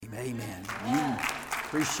Amen.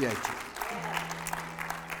 Appreciate you.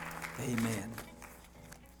 Amen.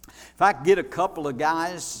 If I could get a couple of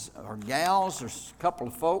guys or gals or a couple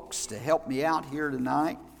of folks to help me out here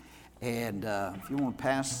tonight, and if you want to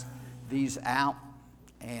pass these out,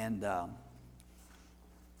 and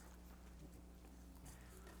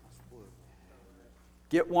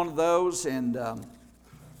get one of those, and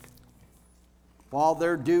while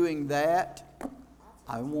they're doing that,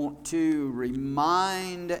 I want to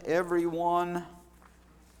remind everyone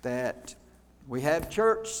that we have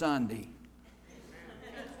church Sunday.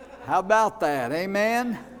 How about that?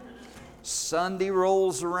 Amen? Sunday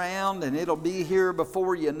rolls around and it'll be here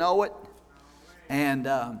before you know it. And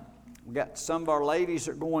we got some of our ladies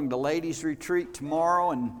are going to ladies retreat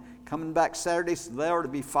tomorrow and coming back Saturday, so they ought to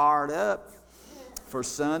be fired up for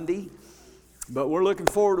Sunday. But we're looking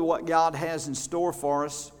forward to what God has in store for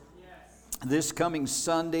us this coming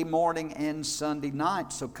Sunday morning and Sunday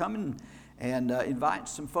night. So come and invite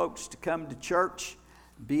some folks to come to church,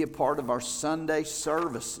 be a part of our Sunday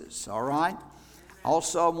services, all right?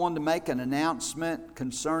 Also, I wanted to make an announcement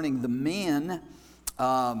concerning the men.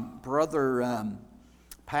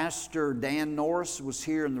 Pastor Dan Norris was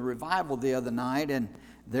here in the revival the other night, and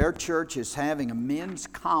their church is having a men's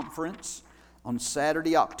conference on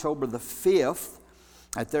Saturday, October the 5th,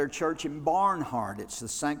 at their church in Barnhart. It's the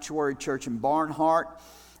Sanctuary Church in Barnhart,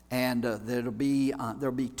 and there'll be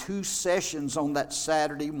 2 sessions on that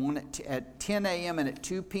Saturday, one at 10 a.m. and at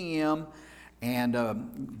 2 p.m., and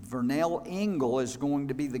Vernell Engel is going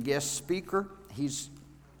to be the guest speaker. He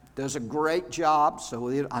does a great job,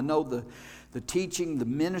 so I know the teaching, the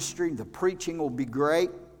ministry, the preaching will be great.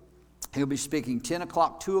 He'll be speaking 10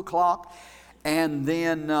 o'clock, 2 o'clock. And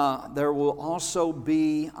then there will also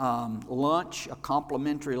be lunch, a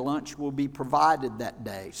complimentary lunch will be provided that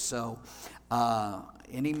day. So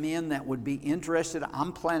any men that would be interested,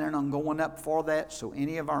 I'm planning on going up for that. So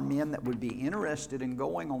any of our men that would be interested in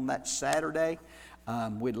going on that Saturday,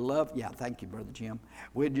 we'd love, thank you, Brother Jim.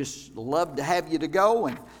 We'd just love to have you to go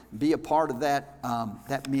and be a part of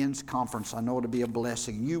that men's conference. I know it'll be a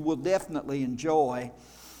blessing. You will definitely enjoy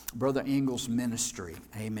Brother Engel's ministry.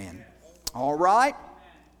 Amen. All right.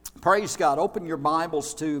 Praise God. Open your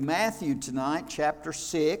Bibles to Matthew tonight, chapter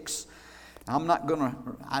 6.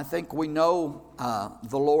 I think we know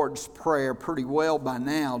the Lord's Prayer pretty well by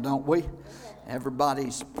now, don't we?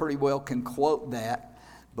 Everybody's pretty well can quote that.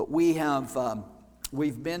 But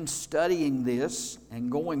we've been studying this and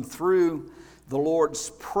going through the Lord's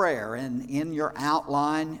Prayer. And in your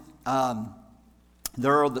outline,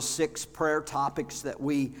 there are the 6 prayer topics that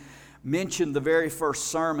we mentioned the very first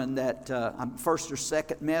sermon, that first or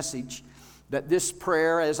second message, that this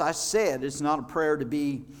prayer, as I said, is not a prayer to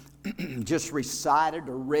be just recited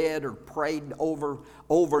or read or prayed over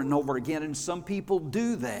and over again. And some people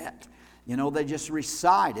do that. They just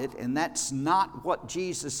recite it, and that's not what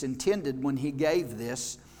Jesus intended when He gave the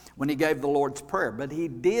Lord's Prayer. But He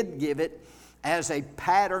did give it as a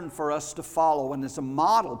pattern for us to follow and as a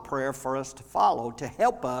model prayer for us to follow to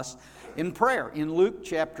help us in prayer. In Luke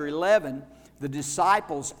chapter 11, the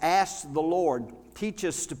disciples asked the Lord, teach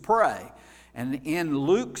us to pray. And in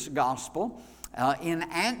Luke's gospel, in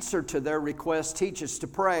answer to their request, teach us to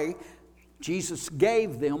pray, Jesus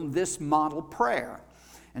gave them this model prayer.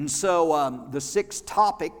 And so the 6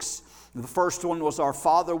 topics, the first one was, Our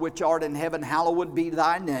Father which art in heaven, hallowed be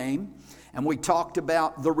thy name. And we talked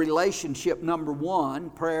about the relationship, number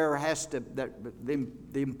 1. Prayer has to,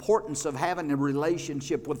 the importance of having a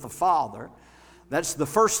relationship with the Father. That's the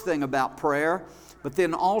first thing about prayer. But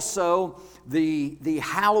then also the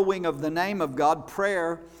hallowing of the name of God.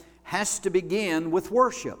 Prayer has to begin with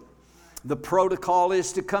worship. The protocol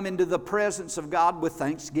is to come into the presence of God with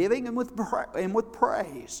thanksgiving and with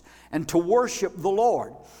praise, and to worship the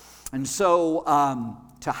Lord. And so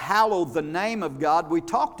to hallow the name of God, we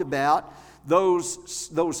talked about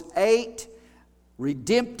those 8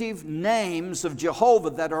 redemptive names of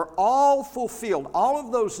Jehovah that are all fulfilled. All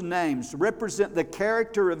of those names represent the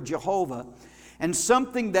character of Jehovah, and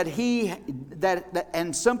something a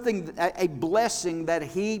blessing that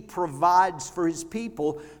He provides for His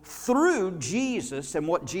people through Jesus and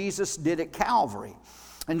what Jesus did at Calvary.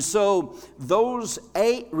 And so those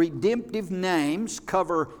 8 redemptive names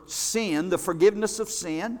cover sin, the forgiveness of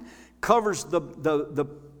sin, covers the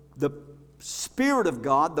Spirit of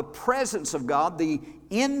God, the presence of God, the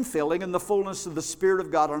infilling and the fullness of the Spirit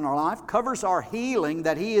of God in our life, covers our healing,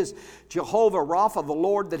 that He is Jehovah Rapha, the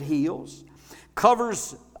Lord that heals,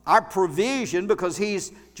 covers our provision because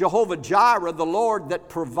He's Jehovah Jireh, the Lord that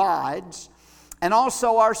provides, and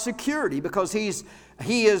also our security because He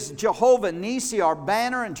is Jehovah Nisi, our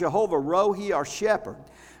banner, and Jehovah Rohi, our shepherd.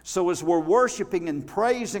 So as we're worshiping and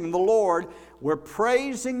praising the Lord, we're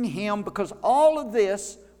praising Him because all of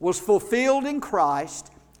this was fulfilled in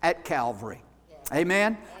Christ at Calvary.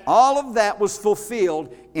 Amen? All of that was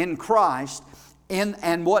fulfilled in Christ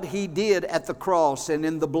and what He did at the cross and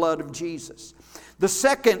in the blood of Jesus. The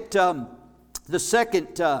second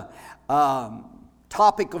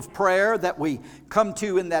topic of prayer that we come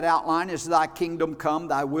to in that outline is Thy kingdom come,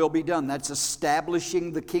 Thy will be done. That's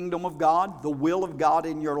establishing the kingdom of God, the will of God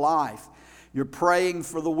in your life. You're praying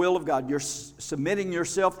for the will of God. You're submitting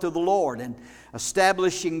yourself to the Lord and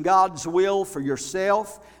establishing God's will for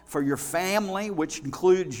yourself, for your family, which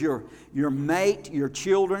includes your mate, your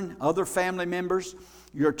children, other family members,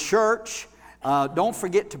 your church. Don't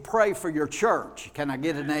forget to pray for your church. Can I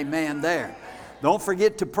get an amen there? Don't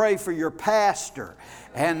forget to pray for your pastor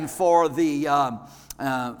and for the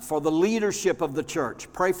leadership of the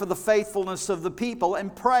church. Pray for the faithfulness of the people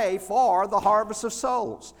and pray for the harvest of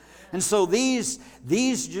souls. And so these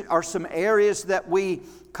are some areas that we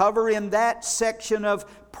cover in that section of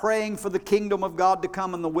praying for the kingdom of God to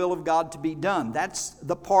come and the will of God to be done. That's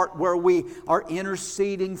the part where we are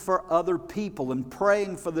interceding for other people and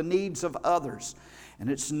praying for the needs of others. And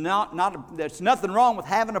there's nothing wrong with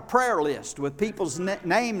having a prayer list with people's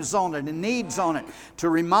names on it and needs on it to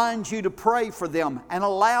remind you to pray for them and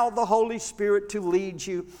allow the Holy Spirit to lead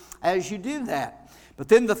you as you do that. But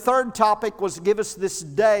then the third topic was give us this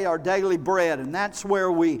day our daily bread. And that's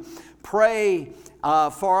where we pray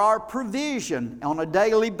for our provision on a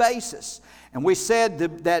daily basis. And we said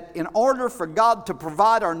that in order for God to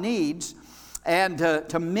provide our needs and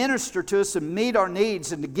to minister to us and meet our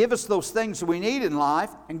needs and to give us those things we need in life,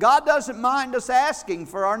 and God doesn't mind us asking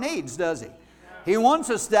for our needs, does He? He wants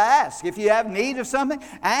us to ask. If you have need of something,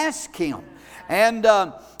 ask Him. And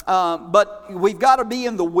but we've got to be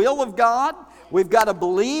in the will of God. We've got to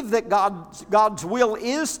believe that God's will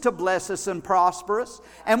is to bless us and prosper us.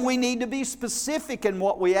 And we need to be specific in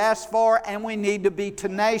what we ask for, and we need to be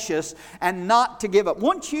tenacious and not to give up.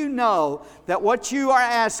 Once you know that what you are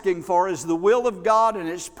asking for is the will of God and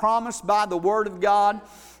it's promised by the Word of God,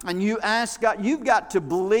 and you ask God, you've got to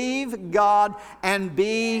believe God and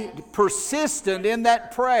be persistent in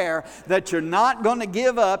that prayer that you're not going to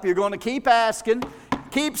give up. You're going to keep asking,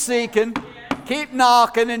 keep seeking, keep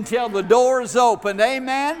knocking until the door is opened.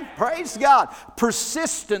 Amen? Praise God.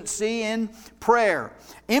 Persistency in prayer.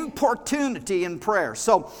 Importunity in prayer.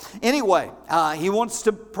 So anyway, He wants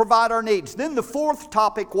to provide our needs. Then the fourth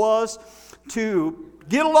topic was to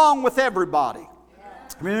get along with everybody.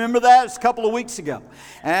 Remember that? It's a couple of weeks ago.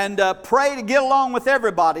 And pray to get along with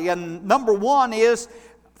everybody. And number one is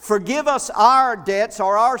forgive us our debts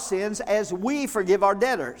or our sins as we forgive our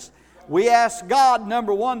debtors. We ask God,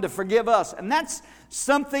 number one, to forgive us. And that's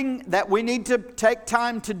something that we need to take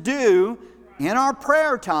time to do in our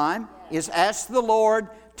prayer time, is ask the Lord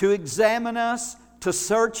to examine us, to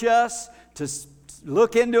search us, to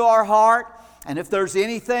look into our heart. And if there's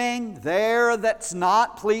anything there that's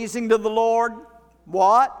not pleasing to the Lord,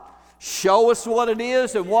 what? Show us what it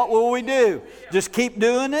is, and what will we do? Just keep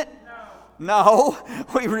doing it? No.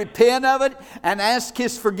 We repent of it and ask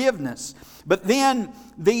His forgiveness. But then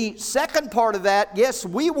the second part of that, yes,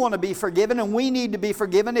 we want to be forgiven, and we need to be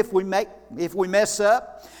forgiven if we mess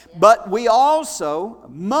up. But we also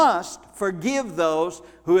must forgive those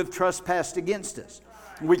who have trespassed against us.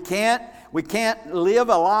 We can't live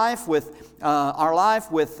a life with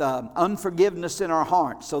unforgiveness in our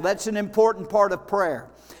hearts. So that's an important part of prayer.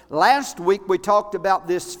 Last week we talked about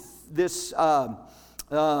this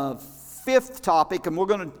fifth topic, and we're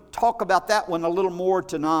going to talk about that one a little more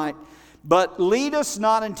tonight. But lead us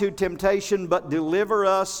not into temptation, but deliver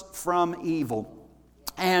us from evil.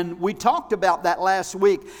 And we talked about that last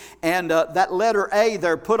week. And that letter A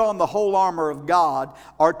there, put on the whole armor of God,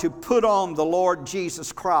 or to put on the Lord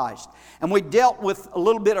Jesus Christ. And we dealt with a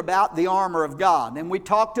little bit about the armor of God. And we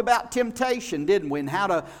talked about temptation, didn't we? And how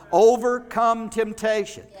to overcome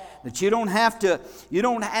temptation. That you don't,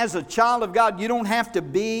 as a child of God, you don't have to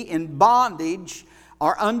be in bondage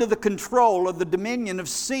or under the control of the dominion of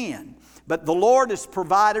sin. But the Lord has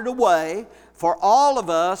provided a way for all of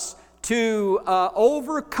us to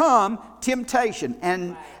overcome temptation.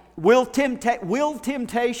 And will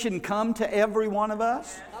temptation come to every one of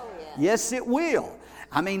us? Oh, yeah. Yes, it will.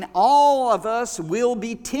 I mean, all of us will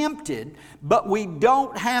be tempted, but we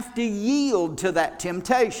don't have to yield to that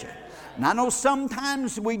temptation. And I know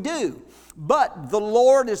sometimes we do, but the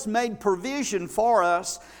Lord has made provision for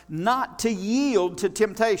us not to yield to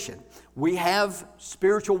temptation. We have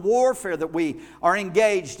spiritual warfare that we are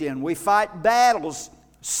engaged in. We fight battles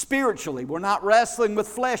spiritually. We're not wrestling with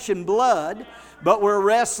flesh and blood, but we're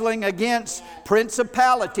wrestling against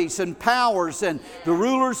principalities and powers and the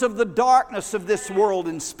rulers of the darkness of this world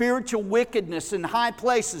and spiritual wickedness in high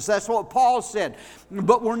places. That's what Paul said.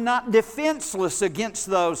 But we're not defenseless against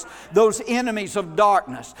those enemies of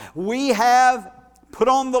darkness. We have put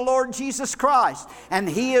on the Lord Jesus Christ, and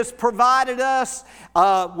He has provided us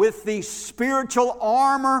with the spiritual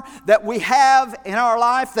armor that we have in our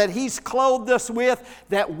life, that He's clothed us with,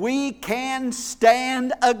 that we can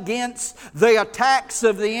stand against the attacks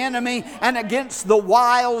of the enemy and against the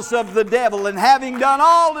wiles of the devil. And having done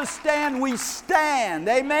all to stand, we stand.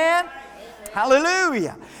 Amen?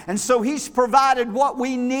 Hallelujah. And so He's provided what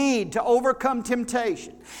we need to overcome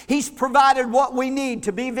temptation. He's provided what we need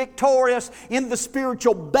to be victorious in the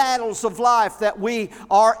spiritual battles of life that we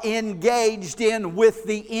are engaged in with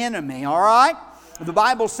the enemy. All right? The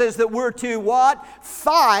Bible says that we're to what?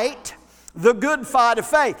 Fight the good fight of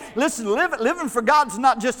faith. Listen, living for God's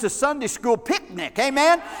not just a Sunday school picnic.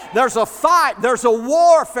 Amen? There's a fight. There's a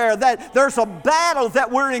warfare. There's a battle that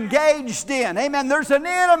we're engaged in. Amen? There's an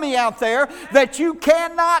enemy out there that you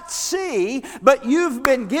cannot see, but you've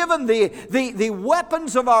been given the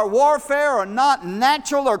weapons of our warfare are not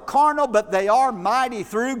natural or carnal, but they are mighty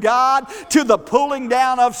through God to the pulling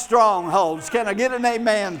down of strongholds. Can I get an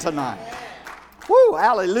amen tonight? Woo,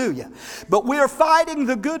 hallelujah. But we're fighting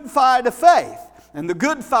the good fight of faith. And the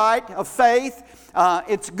good fight of faith,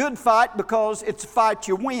 it's a good fight because it's a fight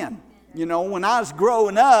you win. You know, when I was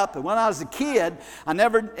growing up and when I was a kid, I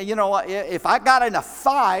never, if I got in a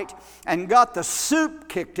fight and got the soup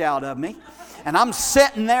kicked out of me, and I'm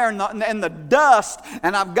sitting there in the dust,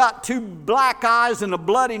 and I've got 2 black eyes and a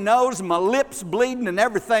bloody nose, and my lips bleeding and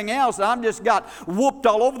everything else, and I've just got whooped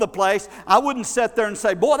all over the place, I wouldn't sit there and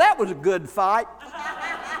say, boy, that was a good fight.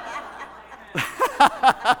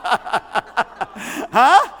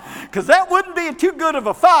 Huh? Because that wouldn't be too good of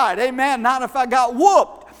a fight, amen, not if I got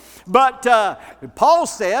whooped. But Paul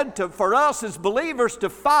said for us as believers to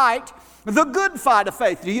fight the good fight of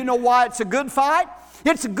faith. Do you know why it's a good fight?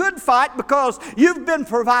 It's a good fight because you've been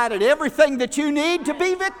provided everything that you need to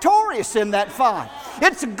be victorious in that fight.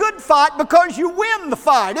 It's a good fight because you win the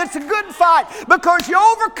fight. It's a good fight because you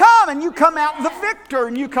overcome and you come out the victor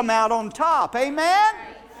and you come out on top. Amen?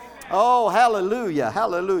 Oh, hallelujah,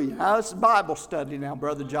 hallelujah. Now, this is Bible study now,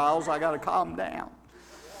 Brother Giles. I got to calm down.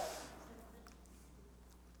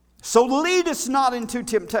 So lead us not into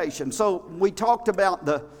temptation. So we talked about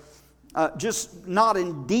just not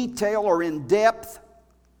in detail or in depth,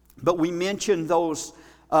 but we mentioned those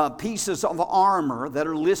pieces of armor that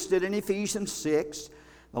are listed in Ephesians 6.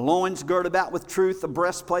 The loins girded about with truth, the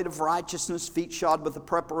breastplate of righteousness, feet shod with the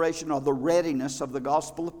preparation or the readiness of the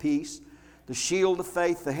gospel of peace, the shield of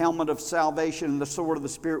faith, the helmet of salvation, and the sword of the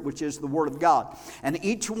Spirit, which is the Word of God. And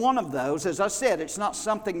each one of those, as I said, it's not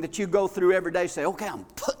something that you go through every day and say, okay, I'm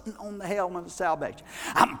putting on the helmet of salvation.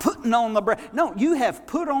 I'm putting on the breast. No, you have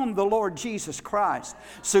put on the Lord Jesus Christ.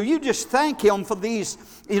 So you just thank Him for these.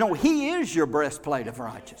 He is your breastplate of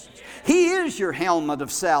righteousness. He is your helmet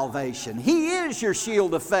of salvation. He is your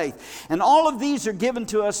shield of faith. And all of these are given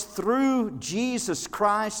to us through Jesus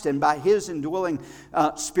Christ and by His indwelling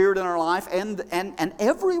Spirit in our life. And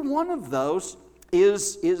every one of those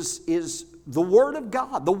is the Word of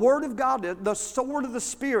God. The Word of God, the sword of the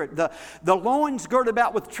Spirit, the loins girded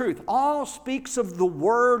about with truth, all speaks of the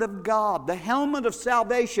Word of God. The helmet of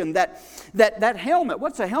salvation, that helmet,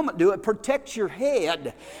 what's a helmet do? It protects your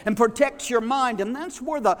head and protects your mind. And that's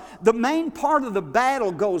where the main part of the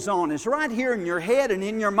battle goes on, is right here in your head and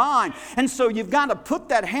in your mind. And so you've got to put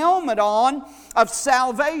that helmet on of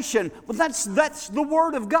salvation. Well, that's the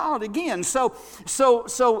Word of God again. So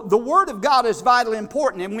the Word of God is vitally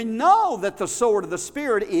important. And we know that the sword of the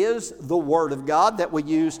Spirit is the Word of God that we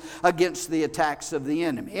use against the attacks of the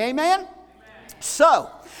enemy. Amen? So,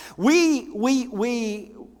 we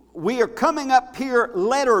are coming up here.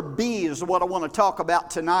 Letter B is what I want to talk about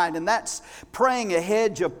tonight, and that's praying a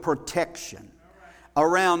hedge of protection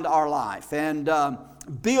around our life and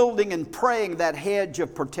building and praying that hedge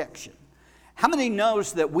of protection. How many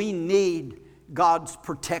knows that we need God's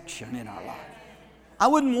protection in our life? I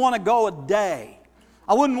wouldn't want to go a day.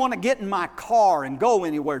 I wouldn't want to get in my car and go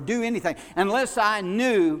anywhere, do anything, unless I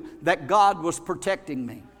knew that God was protecting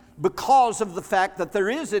me, because of the fact that there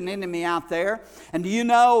is an enemy out there. And do you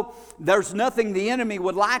know, there's nothing the enemy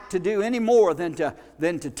would like to do any more than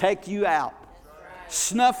to take you out,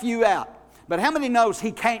 snuff you out. But how many knows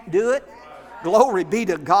he can't do it? Glory be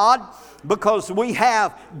to God, because we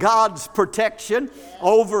have God's protection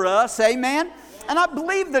over us. Amen? And I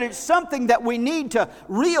believe that it's something that we need to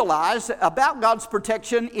realize about God's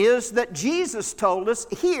protection is that Jesus told us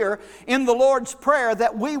here in the Lord's Prayer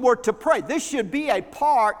that we were to pray. This should be a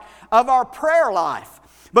part of our prayer life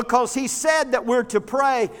because He said that we're to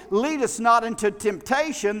pray, lead us not into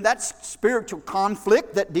temptation. That's spiritual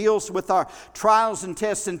conflict that deals with our trials and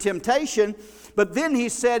tests and temptation. But then He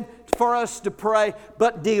said for us to pray,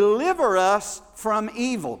 but deliver us from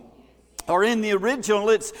evil. Or in the original,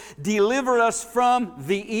 it's deliver us from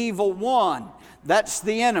the evil one. That's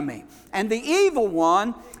the enemy. And the evil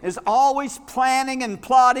one is always planning and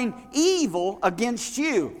plotting evil against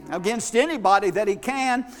you, against anybody that he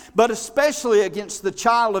can, but especially against the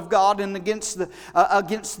child of God and against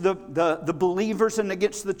the believers and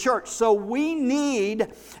against the church. So we need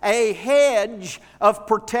a hedge of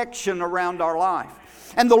protection around our life.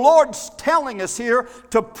 And the Lord's telling us here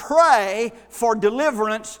to pray for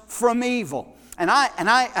deliverance from evil. And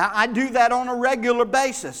I do that on a regular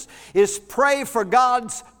basis, is pray for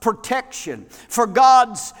God's protection, for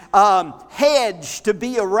God's hedge to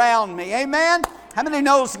be around me. Amen? How many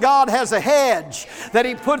knows God has a hedge that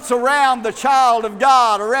He puts around the child of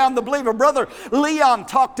God, around the believer? Brother Leon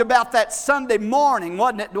talked about that Sunday morning,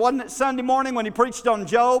 wasn't it? Wasn't it Sunday morning when he preached on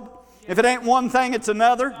Job? If it ain't one thing, it's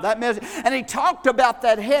another. That message. And he talked about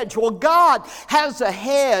that hedge. Well, God has a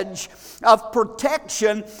hedge of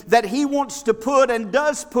protection that He wants to put and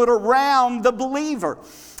does put around the believer.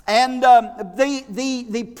 And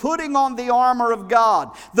the putting on the armor of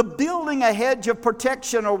God, the building a hedge of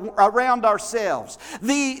protection around ourselves,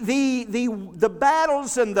 the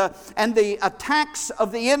battles and the attacks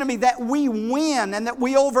of the enemy that we win and that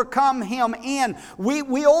we overcome him in,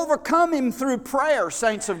 we overcome him through prayer,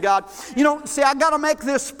 saints of God. You know, see, I got to make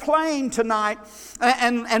this plain tonight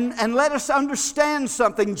and let us understand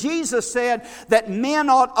something. Jesus said that men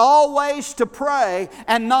ought always to pray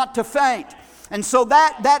and not to faint. And so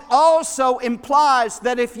that also implies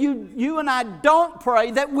that if you and I don't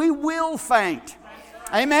pray, that we will faint.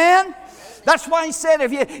 Amen? That's why He said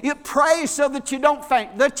if you pray so that you don't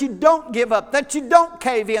faint, that you don't give up, that you don't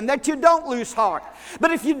cave in, that you don't lose heart.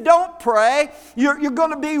 But if you don't pray, you're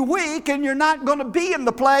going to be weak and you're not going to be in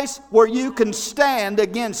the place where you can stand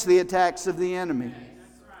against the attacks of the enemy.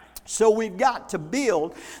 So we've got to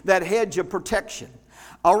build that hedge of protection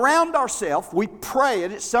around ourselves. We pray,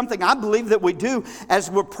 and it's something I believe that we do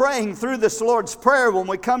as we're praying through this Lord's Prayer. When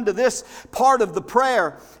we come to this part of the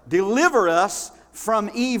prayer, deliver us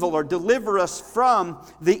from evil, or deliver us from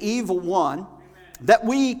the evil one, that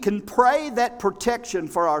we can pray that protection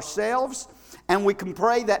for ourselves, and we can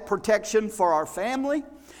pray that protection for our family,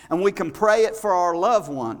 and we can pray it for our loved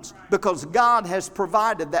ones, because God has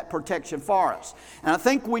provided that protection for us. And I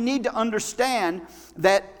think we need to understand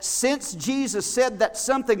that since Jesus said that's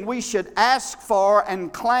something we should ask for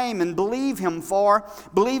and claim and believe Him for,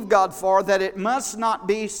 believe God for, that it must not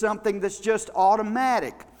be something that's just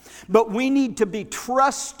automatic. But we need to be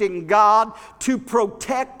trusting God to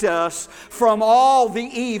protect us from all the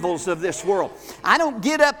evils of this world. I don't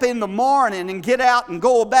get up in the morning and get out and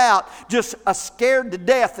go about just scared to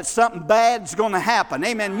death that something bad's going to happen.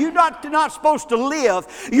 Amen. You're not supposed to live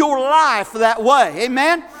your life that way.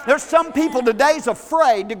 Amen. There's some people today's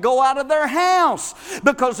afraid to go out of their house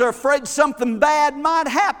because they're afraid something bad might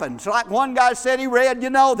happen. So like one guy said, he read,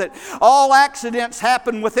 that all accidents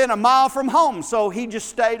happen within a mile from home. So he just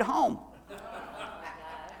stayed home.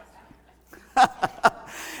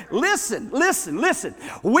 Listen.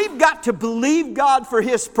 We've got to believe God for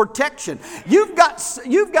His protection. You've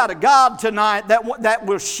got a God tonight that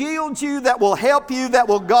will shield you, that will help you, that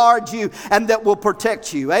will guard you, and that will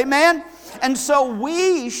protect you. Amen? And so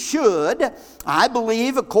we should, I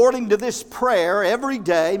believe, according to this prayer, every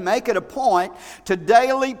day, make it a point to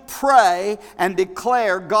daily pray and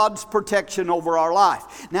declare God's protection over our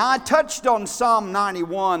life. Now, I touched on Psalm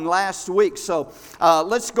 91 last week, so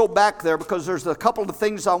let's go back there because there's a couple of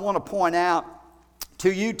things I want to point out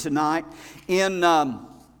to you tonight in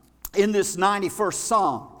this 91st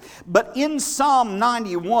Psalm. But in Psalm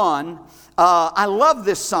 91, I love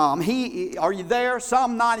this psalm. Are you there?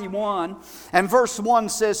 Psalm 91 and verse 1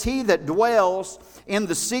 says, "He that dwells in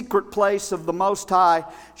the secret place of the Most High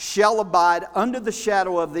shall abide under the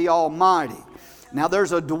shadow of the Almighty." Now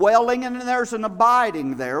there's a dwelling and there's an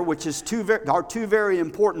abiding there, which is two very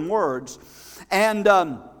important words. And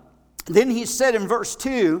then he said in verse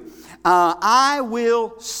 2, "I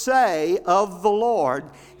will say of the Lord,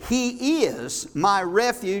 He is my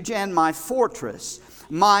refuge and my fortress.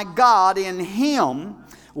 My God, in Him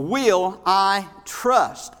will I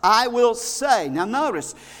trust." I will say. Now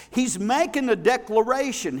notice, he's making a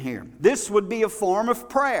declaration here. This would be a form of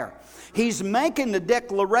prayer. He's making a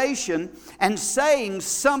declaration and saying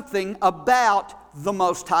something about the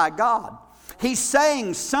Most High God. He's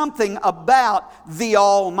saying something about the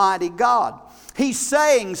Almighty God. He's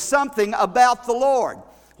saying something about the Lord.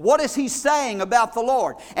 What is he saying about the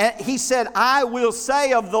Lord? And he said, I will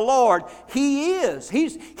say of the Lord, He is.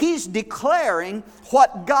 He's declaring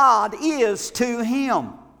what God is to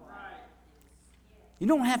him. You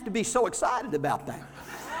don't have to be so excited about that.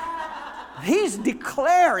 He's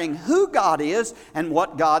declaring who God is and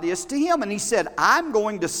what God is to him. And he said, I'm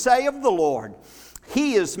going to say of the Lord,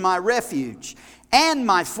 He is my refuge and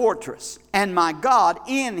my fortress and my God.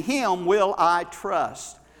 In Him will I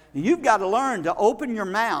trust. You've got to learn to open your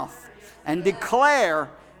mouth and declare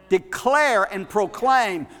and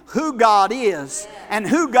proclaim who God is and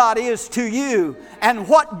who God is to you and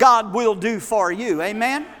what God will do for you.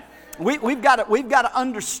 Amen? We've got to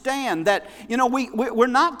understand that, we're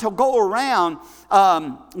not to go around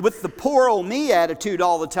with the poor old me attitude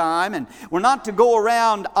all the time, and we're not to go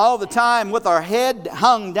around all the time with our head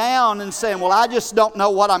hung down and saying, well, I just don't know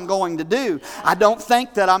what I'm going to do. I don't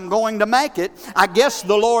think that I'm going to make it. I guess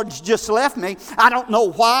the Lord's just left me. I don't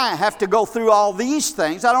know why I have to go through all these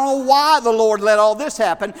things. I don't know why the Lord let all this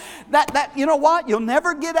happen. That you know what? You'll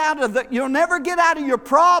never get out of your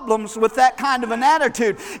problems with that kind of an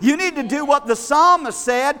attitude. You need to do what the psalmist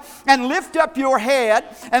said and lift up your head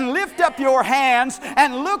and lift up your hands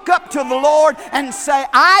and look up to the Lord and say,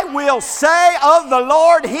 I will say of the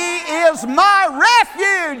Lord, He is my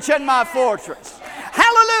refuge and my fortress.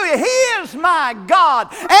 Hallelujah. He is my God,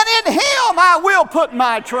 and in Him I will put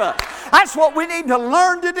my trust. That's what we need to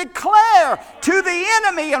learn to declare to the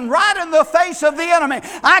enemy and right in the face of the enemy.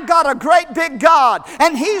 I got a great big God,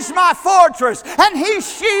 and He's my fortress, and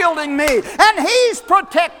He's shielding me, and He's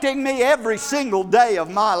protecting me every single day of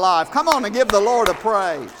my life. Come on and give the Lord a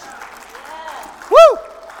praise. Woo!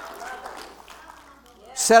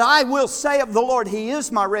 Said, I will say of the Lord, He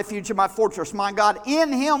is my refuge and my fortress, my God.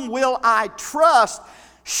 In Him will I trust.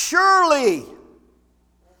 Surely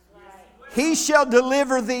He shall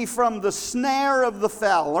deliver thee from the snare of the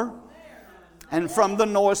fowler and from the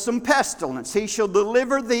noisome pestilence. He shall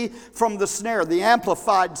deliver thee from the snare. The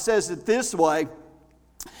Amplified says it this way.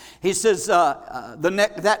 He says,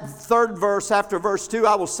 that third verse after verse 2,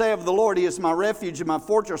 I will say of the Lord, He is my refuge and my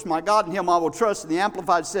fortress, my God, in Him I will trust. And the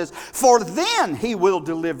Amplified says, for then He will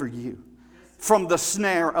deliver you from the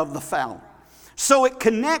snare of the fowler. So it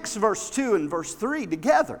connects verse 2 and verse 3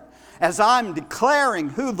 together. As I'm declaring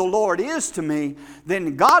who the Lord is to me,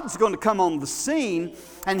 then God's going to come on the scene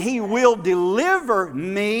and He will deliver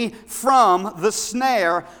me from the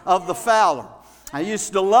snare of the fowler. I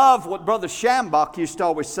used to love what Brother Schambach used to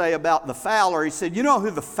always say about the fowler. He said, you know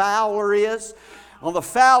who the fowler is? Well, the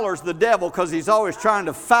fowler's the devil because he's always trying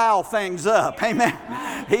to foul things up.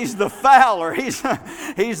 Amen. He's the fowler. He's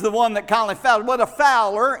the one that kind of fouls. But a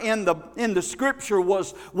fowler in the Scripture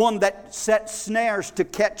was one that set snares to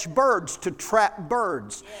catch birds, to trap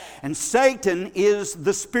birds. And Satan is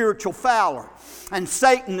the spiritual fowler. And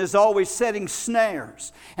Satan is always setting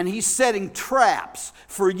snares. And he's setting traps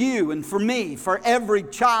for you and for me, for every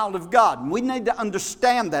child of God. And we need to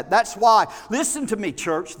understand that. That's why, listen to me,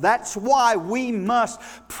 church, that's why we must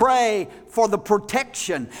pray for the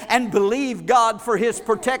protection and believe God for His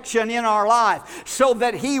protection in our life so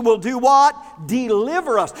that He will do what?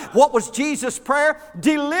 Deliver us. What was Jesus' prayer?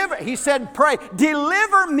 Deliver. He said, pray,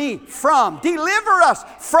 deliver us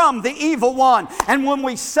from the evil one. And when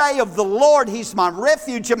we say of the Lord, He's my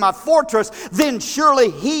refuge and my fortress, then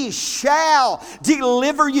surely He shall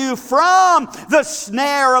deliver you from the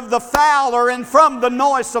snare of the fowler and from the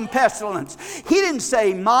noisome pestilence. He didn't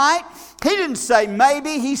say might. He didn't say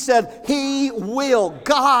maybe. He said He will.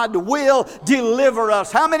 God will deliver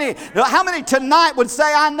us. How many tonight would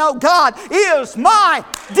say, I know God is my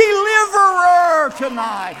deliverer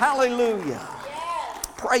tonight? Hallelujah. Yes.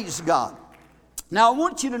 Praise God. Now I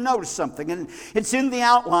want you to notice something, and it's in the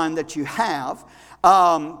outline that you have,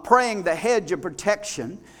 praying the hedge of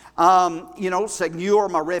protection, saying, you are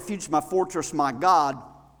my refuge, my fortress, my God.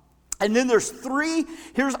 And then there's three,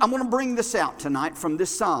 I'm going to bring this out tonight from this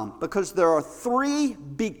psalm because there are three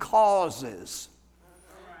becauses.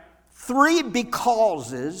 Three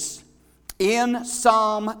becauses in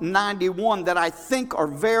Psalm 91 that I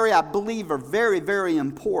believe are very, very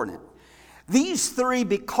important. These three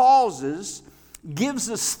becauses gives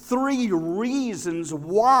us three reasons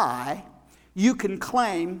why you can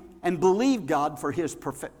claim and believe God for His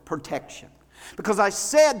protection. Because I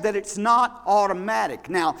said that it's not automatic.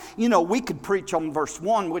 Now, we could preach on verse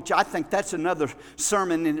 1, which I think that's another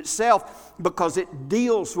sermon in itself because it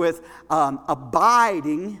deals with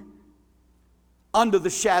abiding under the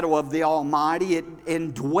shadow of the Almighty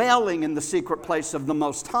and dwelling in the secret place of the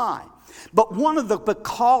Most High. But one of the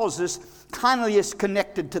becauses kind of is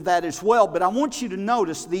connected to that as well. But I want you to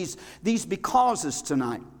notice these becauses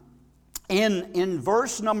tonight. In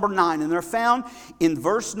verse number 9, and they're found in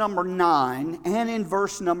verse number 9 and in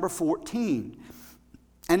verse number 14.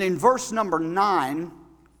 And in verse number 9,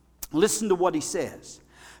 listen to what he says.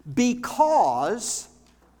 Because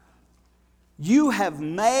you have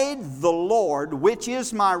made the Lord, which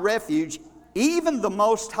is my refuge, even the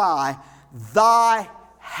Most High, thy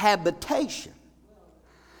habitation.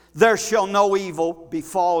 There shall no evil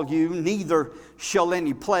befall you, neither shall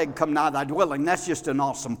any plague come nigh thy dwelling. That's just an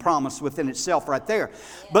awesome promise within itself right there.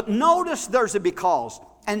 But notice there's a because.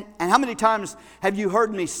 And how many times have you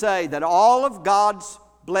heard me say that all of God's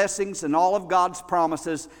blessings and all of God's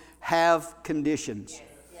promises have conditions?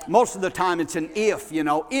 Most of the time it's an if,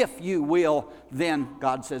 if you will, then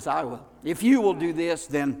God says I will. If you will do this,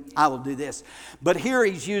 then I will do this. But here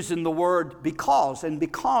he's using the word because, and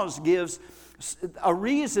because gives a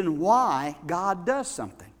reason why God does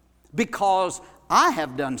something. Because I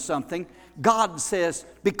have done something, God says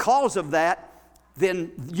because of that,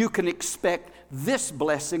 then you can expect this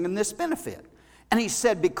blessing and this benefit. And he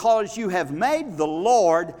said, because you have made the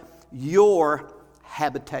Lord your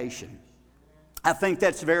habitation. I think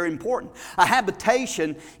that's very important. A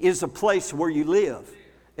habitation is a place where you live.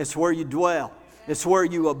 It's where you dwell. It's where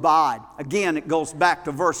you abide. Again, it goes back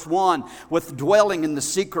to verse 1 with dwelling in the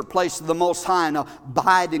secret place of the Most High and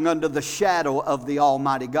abiding under the shadow of the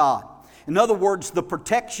Almighty God. In other words, the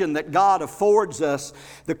protection that God affords us,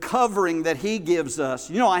 the covering that He gives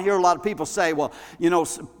us. I hear a lot of people say, well,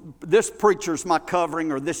 this preacher's my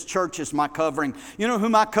covering or this church is my covering. You know who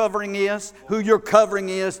my covering is? Who your covering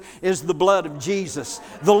is the blood of Jesus.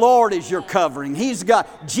 The Lord is your covering.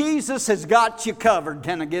 Jesus has got you covered.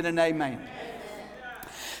 Can I get an amen?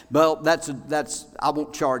 Well, that's I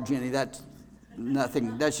won't charge any. That's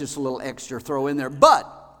nothing. That's just a little extra throw in there.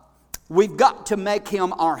 But we've got to make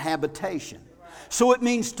Him our habitation. So it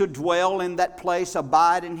means to dwell in that place,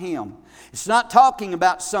 abide in Him. It's not talking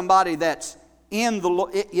about somebody that's in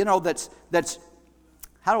the, that's,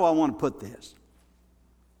 how do I want to put this?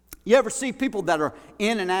 You ever see people that are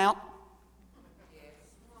in and out?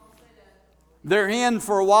 They're in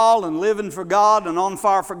for a while and living for God and on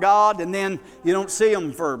fire for God, and then you don't see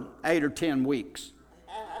them for 8 or 10 weeks.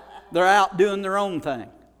 They're out doing their own thing.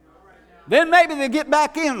 Then maybe they get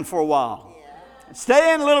back in for a while.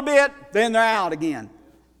 Stay in a little bit, then they're out again.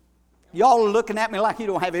 Y'all are looking at me like you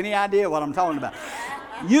don't have any idea what I'm talking about.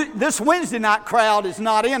 This Wednesday night crowd is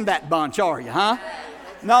not in that bunch, are you, huh?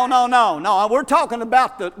 No. We're talking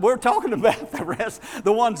about the rest,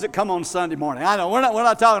 the ones that come on Sunday morning. I know we're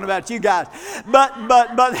not talking about you guys, but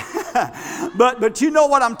you know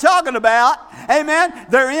what I'm talking about. Amen.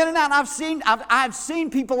 They're in and out. I've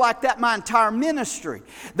seen people like that my entire ministry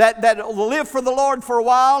that will live for the Lord for a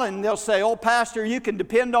while, and they'll say, "Oh, Pastor, you can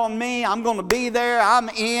depend on me. I'm going to be there. I'm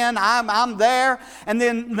in. I'm there." And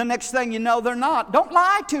then the next thing you know, they're not. Don't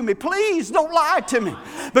lie to me, please. Don't lie to me,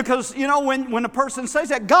 because when a person says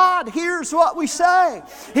that, God hears what we say.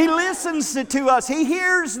 He listens to us. He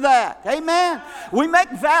hears that. Amen. We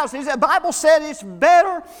make vows. The Bible said it's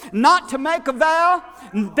better not to make a vow.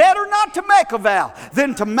 Better not to make a vow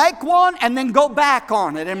than to make one and then go back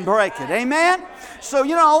on it and break it. Amen. So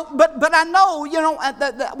but I know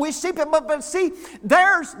we see people, but see,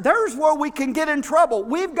 there's where we can get in trouble.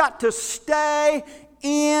 We've got to stay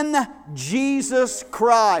in Jesus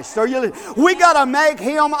Christ. We got to make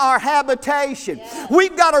Him our habitation.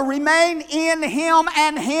 We've got to remain in Him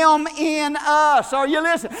and Him in us. Are you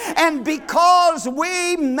listening? And because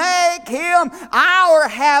we make Him our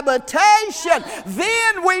habitation,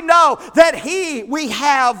 then we know that we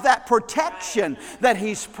have that protection that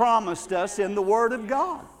He's promised us in the Word of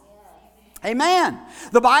God. Amen.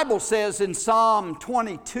 The Bible says in Psalm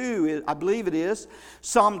 22, I believe it is,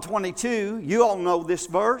 Psalm 22, you all know this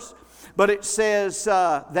verse, but it says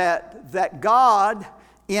that God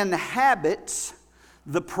inhabits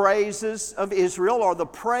the praises of Israel, or the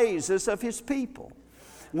praises of His people.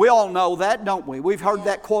 We all know that, don't we? We've heard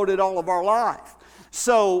that quoted all of our life.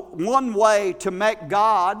 So one way to make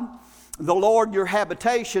God the Lord your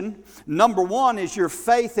habitation, number one, is your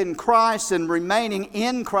faith in Christ and remaining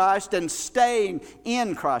in Christ and staying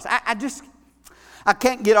in Christ. I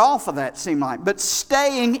can't get off of that, seem like. But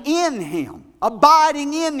staying in Him,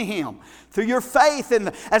 abiding in Him, Through your faith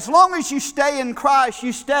as long as you stay in Christ,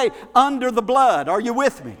 you stay under the blood. Are you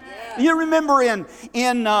with me? Yeah. You remember in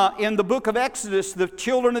the book of Exodus, the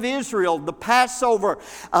children of Israel, the Passover,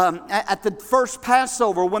 at the first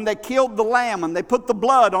Passover, when they killed the lamb and they put the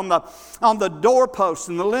blood on the doorposts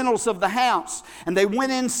and the lintels of the house, and they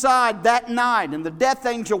went inside that night, and the death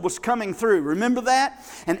angel was coming through. Remember that?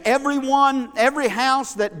 And every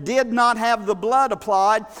house that did not have the blood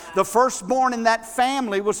applied, the firstborn in that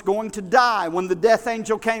family was going to die when the death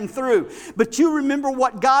angel came through. But you remember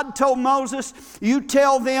what God told Moses? You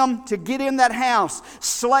tell them to get in that house,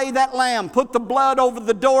 slay that lamb, put the blood over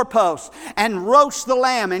the doorpost, and roast the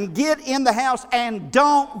lamb, and get in the house and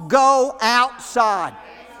don't go outside.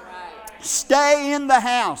 Stay in the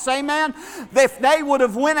house. Amen? If they would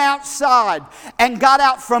have went outside and got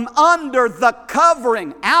out from under the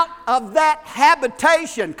covering, out of that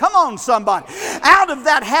habitation, come on somebody, out of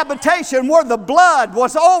that habitation where the blood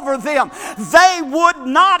was over them, they would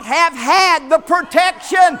not have had the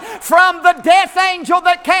protection from the death angel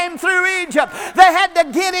that came through Egypt. They had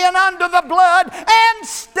to get in under the blood and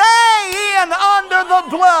stay in under the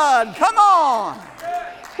blood. Come on.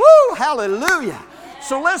 Woo, hallelujah.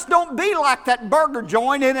 So let's don't be like that burger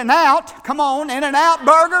joint, In-N-Out. Come on, In-N-Out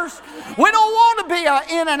burgers. We don't want to be an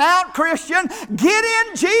In-N-Out Christian. Get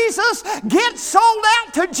in Jesus. Get sold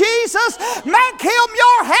out to Jesus. Make Him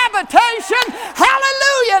your habitation.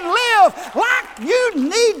 Hallelujah. And live like you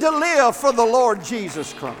need to live for the Lord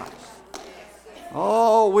Jesus Christ.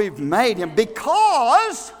 Oh, we've made Him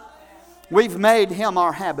because we've made Him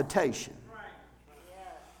our habitation.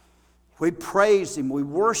 We praise Him. We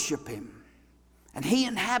worship Him. And He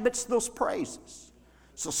inhabits those praises.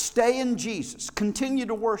 So stay in Jesus. Continue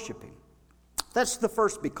to worship Him. That's the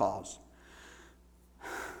first because.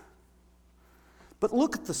 But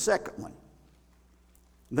look at the second one.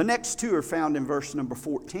 The next two are found in verse number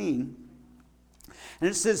 14. And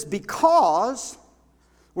it says, because,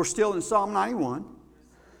 we're still in Psalm 91,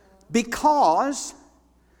 because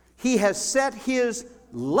He has set His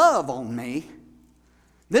love on me.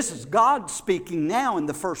 This is God speaking now in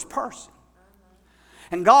the first person.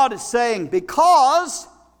 And God is saying, because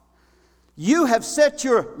you have set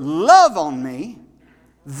your love on me,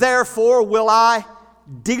 therefore will I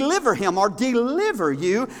deliver him or deliver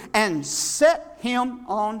you and set him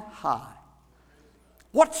on high.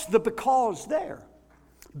 What's the because there?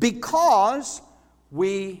 Because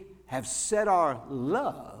we have set our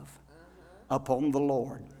love upon the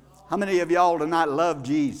Lord. How many of y'all tonight love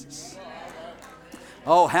Jesus?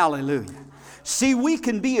 Oh, hallelujah. See, we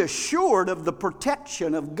can be assured of the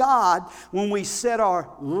protection of God when we set our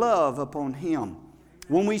love upon Him.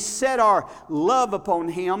 When we set our love upon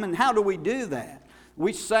Him, and how do we do that?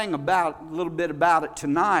 We sang a little bit about it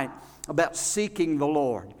tonight, about seeking the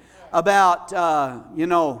Lord, about,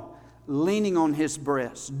 leaning on His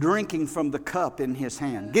breast, drinking from the cup in His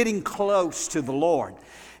hand, getting close to the Lord.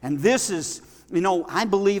 And this is, I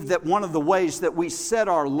believe that one of the ways that we set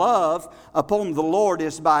our love upon the Lord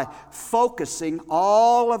is by focusing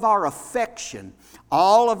all of our affection,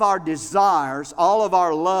 all of our desires, all of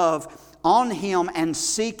our love on Him and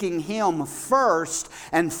seeking Him first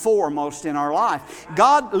and foremost in our life.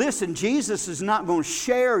 God, listen, Jesus is not going to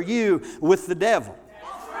share you with the devil.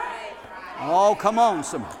 Oh, come on,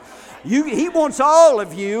 somebody. He wants all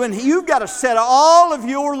of you, and you've got to set all of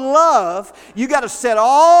your love. You've got to set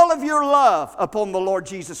all of your love upon the Lord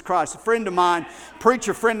Jesus Christ.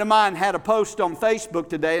 Preacher friend of mine had a post on Facebook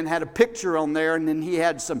today and had a picture on there, and then he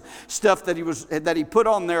had some stuff that he put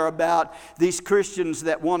on there about these Christians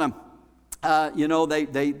that want to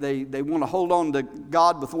they want to hold on to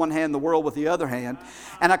God with one hand, the world with the other hand.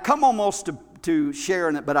 And I come almost to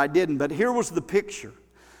sharing it, but I didn't. But here was the picture.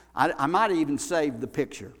 I might even save the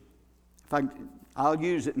picture. I'll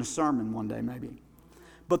use it in a sermon one day maybe.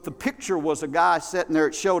 But the picture was a guy sitting there.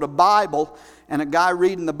 It showed a Bible and a guy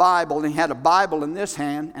reading the Bible, and he had a Bible in this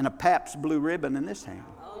hand and a Pabst Blue Ribbon in this hand.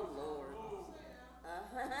 Oh, Lord.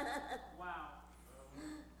 Wow.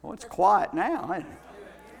 Well, it's quiet now, ain't it?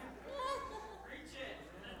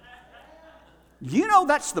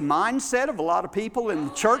 That's the mindset of a lot of people in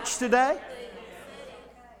the church today.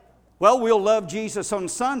 Well, we'll love Jesus on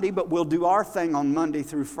Sunday, but we'll do our thing on Monday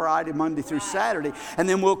through Friday, Monday through Saturday, and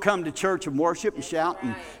then we'll come to church and worship and shout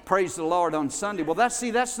and praise the Lord on Sunday. Well,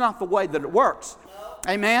 that's not the way that it works.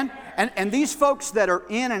 Amen? And these folks that are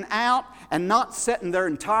in and out and not setting their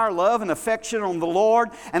entire love and affection on the Lord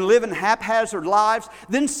and living haphazard lives,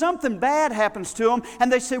 then something bad happens to them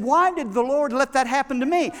and they say, why did the Lord let that happen to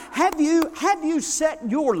me? Have you set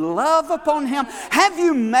your love upon Him? Have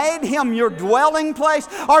you made Him your dwelling place?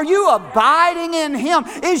 Are you abiding in Him?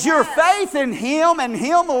 Is your faith in Him and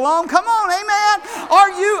Him alone? Come on,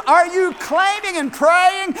 amen. Are you claiming and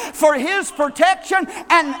praying for His protection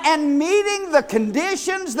and meeting the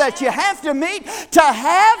conditions that you have to meet to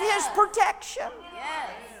have His protection?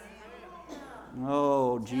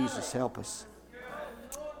 Oh, Jesus, help us.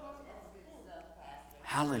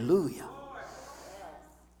 Hallelujah.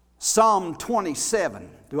 Psalm 27.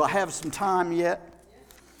 Do I have some time yet?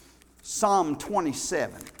 Psalm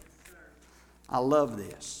 27. I love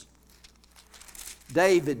this.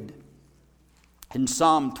 David, in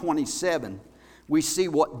Psalm 27, we see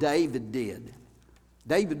what David did.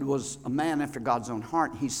 David was a man after God's own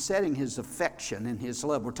heart. He's setting his affection and his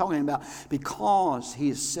love. We're talking about because he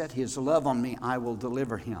has set his love on me, I will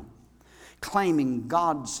deliver him. Claiming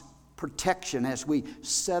God's protection as we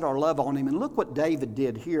set our love on Him. And look what David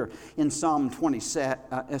did here in Psalm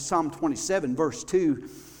 27, verse 2.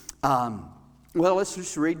 Well, let's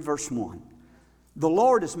just read verse 1. The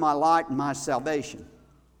Lord is my light and my salvation.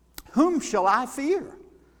 Whom shall I fear?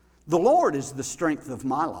 The Lord is the strength of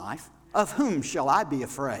my life. Of whom shall I be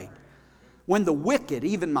afraid? When the wicked,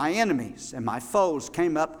 even my enemies and my foes,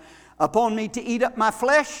 came up upon me to eat up my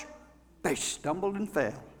flesh, they stumbled and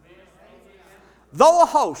fell. Though a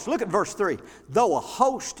host, look at verse 3. Though a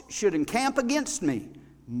host should encamp against me,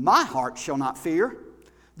 my heart shall not fear.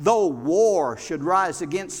 Though war should rise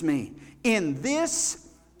against me, in this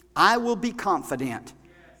I will be confident.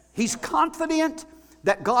 He's confident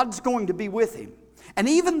that God's going to be with him. And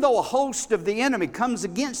even though a host of the enemy comes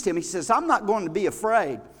against him, he says, I'm not going to be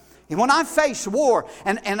afraid. And when I face war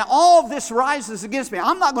and all this rises against me,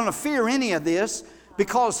 I'm not going to fear any of this,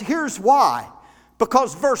 because here's why.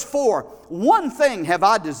 Because verse 4, one thing have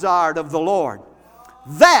I desired of the Lord,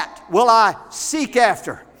 that will I seek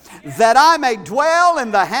after, that I may dwell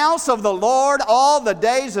in the house of the Lord all the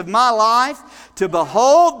days of my life, to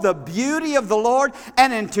behold the beauty of the Lord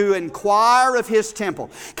and to inquire of His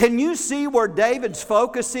temple. Can you see where David's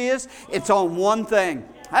focus is? It's on one thing.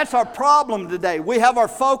 That's our problem today. We have our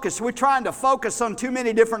focus. We're trying to focus on too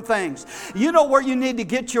many different things. You know where you need to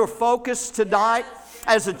get your focus tonight?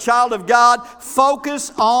 As a child of God,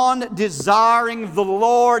 focus on desiring the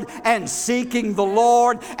Lord and seeking the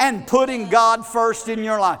Lord and putting God first in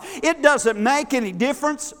your life. It doesn't make any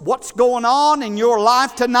difference what's going on in your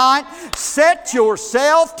life tonight. Set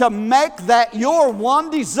yourself to make that your one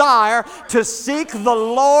desire, to seek the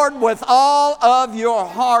Lord with all of your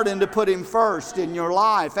heart and to put Him first in your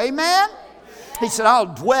life. Amen? He said, I'll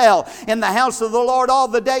dwell in the house of the Lord all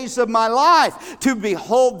the days of my life, to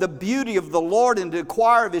behold the beauty of the Lord and to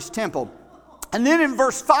inquire of His temple. And then in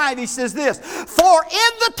verse 5 he says this, for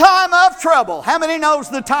in the time of trouble, how many knows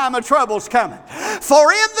the time of trouble's coming?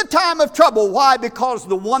 For in the time of trouble, why? Because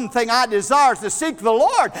the one thing I desire is to seek the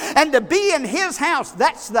Lord and to be in His house.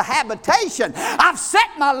 That's the habitation. I've set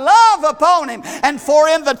my love upon Him. And for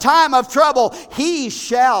in the time of trouble, He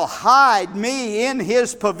shall hide me in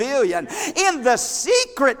His pavilion. In the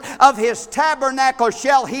secret of His tabernacle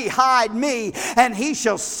shall He hide me, and He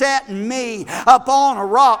shall set me upon a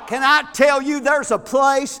rock. Can I tell you, there's a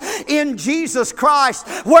place in Jesus Christ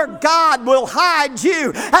where God will hide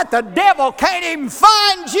you, that the devil can't even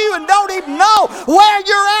find you and don't even know where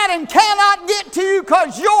you're at and cannot get to you,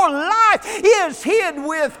 because your life is hid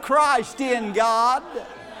with Christ in God.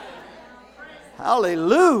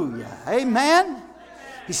 Hallelujah. Amen.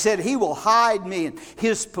 He said He will hide me in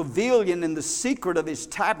His pavilion, in the secret of His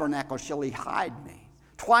tabernacle shall He hide me.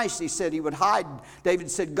 Twice He said He would hide.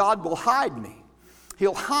 David said, God will hide me.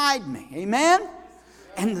 He'll hide me. Amen?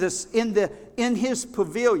 And in His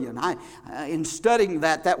pavilion. In studying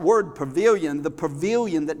that word pavilion, the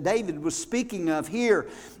pavilion that David was speaking of here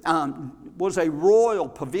was a royal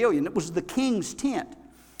pavilion. It was the king's tent.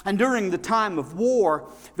 And during the time of war,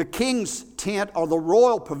 the king's tent, or the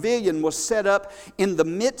royal pavilion, was set up in the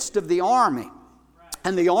midst of the army.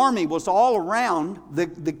 And the army was all around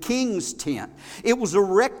the king's tent. It was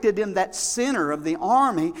erected in that center of the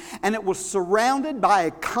army, and it was surrounded by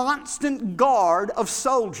a constant guard of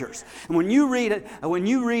soldiers. And when you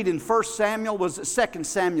read in 1 Samuel, was it 2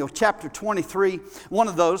 Samuel chapter 23, one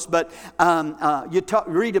of those, but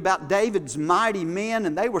read about David's mighty men,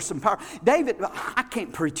 and they were some power. David, I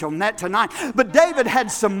can't preach on that tonight, but David had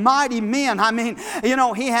some mighty men. I mean,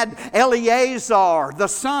 he had Eleazar, the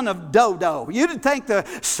son of Dodo. You'd think the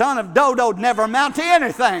son of Dodo would never amount to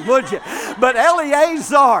anything, would you? But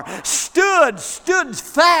Eleazar stood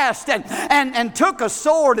fast and took a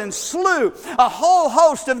sword and slew a whole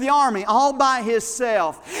host of the army all by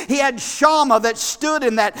himself. He had Shammah that stood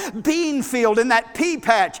in that bean field, in that pea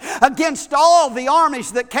patch, against all the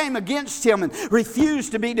armies that came against him and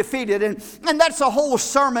refused to be defeated. And that's a whole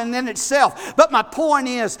sermon in itself. But my point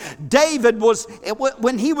is, David was,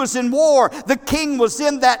 when he was in war, the king was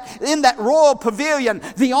in that royal pavilion,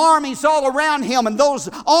 the armies all around him and those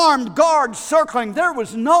armed guards circling. There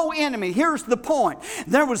was no enemy. Here's the point.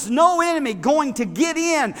 There was no enemy going to get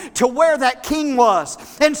in to where that king was.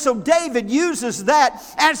 And so David uses that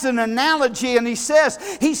as an analogy, and he says,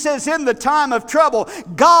 in the time of trouble,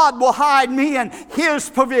 God will hide me in his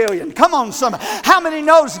pavilion. Come on, somebody. How many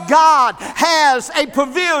knows God has a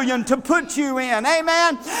pavilion to put you in?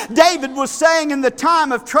 Amen. David was saying, in the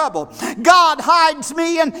time of trouble, God hides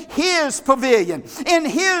me in his pavilion, in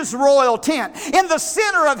his royal tent, in the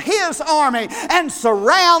center of his army, and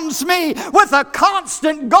surrounds me with a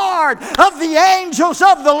constant guard of the angels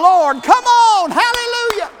of the Lord. Come on,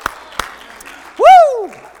 hallelujah.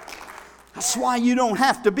 Woo! That's why you don't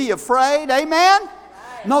have to be afraid, amen?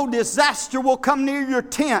 No disaster will come near your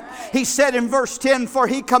tent. He said in verse 10, for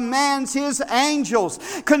he commands his angels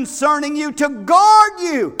concerning you to guard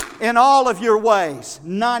you in all of your ways.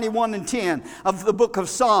 91 and 10 of the book of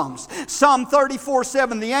Psalms. Psalm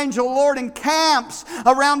 34:7, the angel of the Lord encamps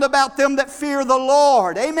around about them that fear the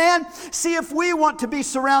Lord. Amen? See, if we want to be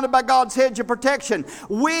surrounded by God's hedge of protection,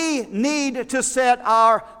 we need to set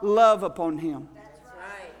our love upon him. That's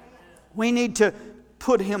right. We need to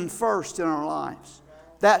put him first in our lives.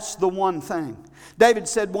 That's the one thing. David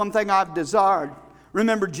said, one thing I've desired.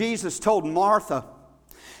 Remember, Jesus told Martha,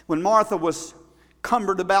 when Martha was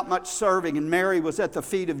cumbered about much serving and Mary was at the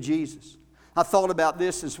feet of Jesus. I thought about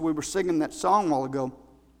this as we were singing that song a while ago.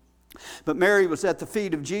 But Mary was at the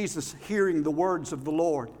feet of Jesus hearing the words of the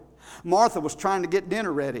Lord. Martha was trying to get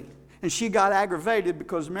dinner ready. And she got aggravated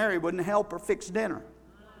because Mary wouldn't help her fix dinner.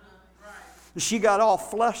 And she got all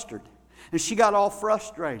flustered. And she got all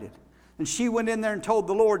frustrated. And she went in there and told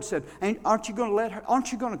the Lord, said, aren't you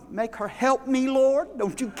going to make her help me, Lord?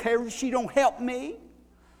 Don't you care if she don't help me?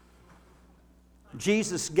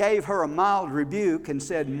 Jesus gave her a mild rebuke and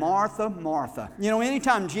said, Martha, Martha. You know,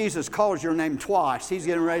 anytime Jesus calls your name twice, he's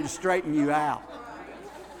getting ready to straighten you out.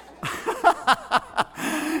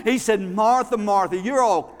 He said, Martha, Martha, you're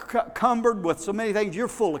all cumbered with so many things. You're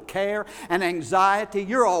full of care and anxiety.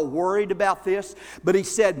 You're all worried about this. But he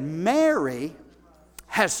said, Mary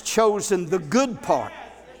has chosen the good part.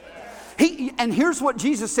 And here's what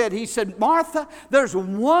Jesus said. He said, Martha, there's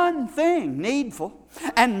one thing needful.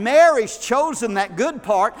 And Mary's chosen that good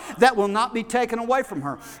part that will not be taken away from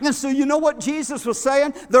her. And so you know what Jesus was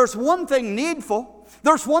saying? There's one thing needful.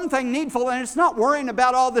 There's one thing needful, and it's not worrying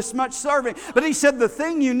about all this much serving. But he said the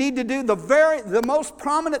thing you need to do, the most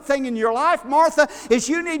prominent thing in your life, Martha, is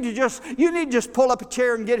you need to just pull up a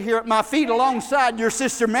chair and get here at my feet alongside your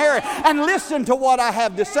sister Mary and listen to what I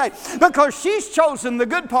have to say. Because she's chosen the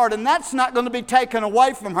good part, and that's not going to be taken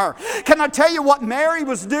away from her. Can I tell you what Mary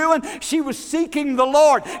was doing? She was seeking the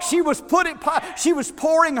Lord. She was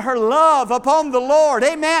pouring her love upon the Lord.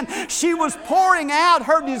 Amen. She was pouring out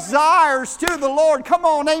her desires to the Lord. Come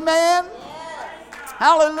on, amen.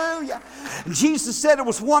 Hallelujah. Jesus said it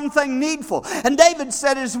was one thing needful. And David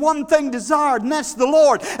said it is one thing desired, and that's the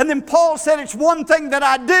Lord. And then Paul said it's one thing that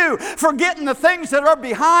I do, forgetting the things that are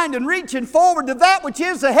behind and reaching forward to that which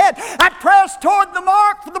is ahead. I press toward the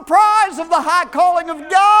mark for the prize of the high calling of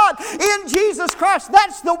God in Jesus Christ.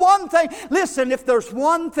 That's the one thing. Listen, if there's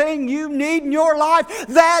one thing you need in your life,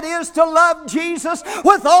 that is to love Jesus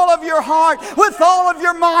with all of your heart, with all of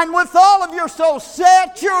your mind, with all of your soul.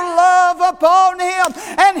 Set your love upon Him,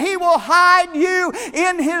 and He will hide you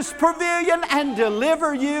in His pavilion and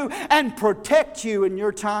deliver you and protect you in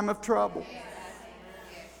your time of trouble.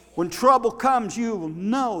 When trouble comes, you will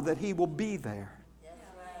know that He will be there.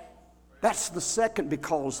 That's the second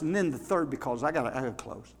because, and then the third because. I got to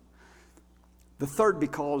close. The third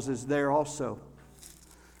because is there also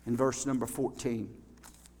in verse number 14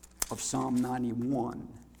 of Psalm 91.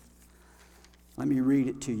 Let me read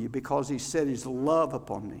it to you. Because He set His love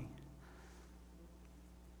upon me,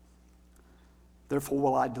 therefore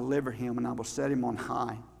will I deliver him, and I will set him on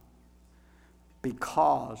high,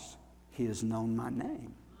 because he has known my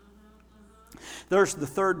name. There's the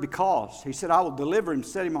third because. He said, I will deliver him,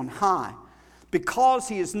 set him on high. Because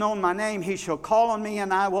he has known my name, he shall call on me,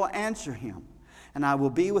 and I will answer him. And I will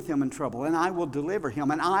be with him in trouble, and I will deliver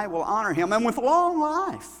him, and I will honor him. And with long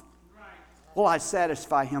life will I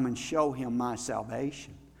satisfy him and show him my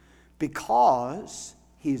salvation, because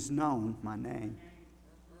he has known my name.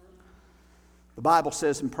 The Bible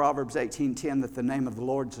says in Proverbs 18:10 that the name of the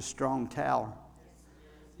Lord is a strong tower.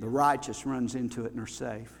 The righteous runs into it and are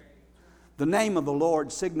safe. The name of the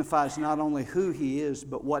Lord signifies not only who He is,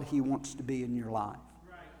 but what He wants to be in your life.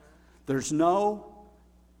 There's no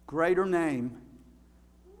greater name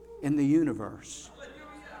in the universe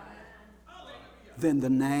than the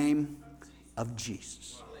name of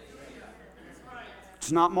Jesus.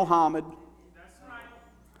 It's not Muhammad.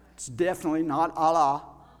 It's definitely not Allah.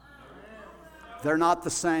 They're not the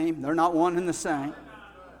same. They're not one and the same.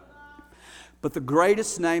 But the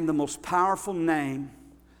greatest name, the most powerful name,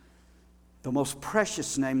 the most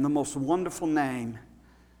precious name, the most wonderful name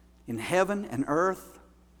in heaven and earth,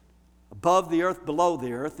 above the earth, below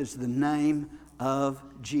the earth, is the name of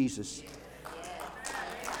Jesus.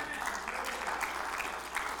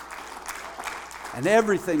 And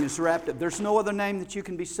everything is wrapped up. There's no other name that you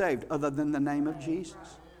can be saved other than the name of Jesus.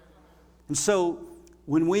 And so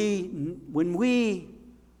when we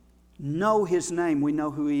know His name, we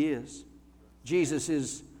know who He is. Jesus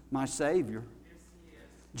is my Savior.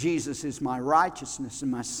 Jesus is my righteousness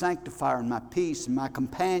and my sanctifier and my peace and my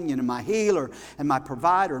companion and my healer and my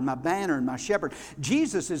provider and my banner and my shepherd.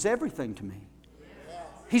 Jesus is everything to me.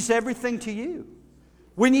 He's everything to you.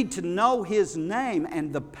 We need to know His name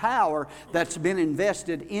and the power that's been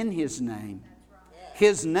invested in His name.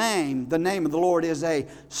 His name, the name of the Lord, is a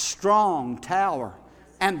strong tower,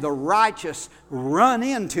 and the righteous run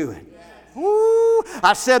into it. Ooh,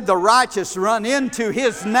 I said the righteous run into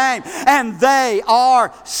His name and they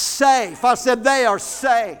are safe. I said they are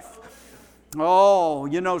safe. Oh,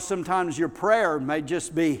 you know, sometimes your prayer may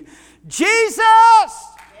just be, Jesus!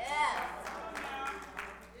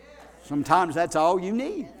 Sometimes that's all you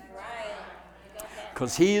need.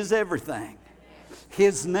 Because He is everything.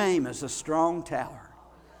 His name is a strong tower.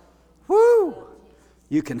 Woo!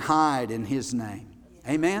 You can hide in His name.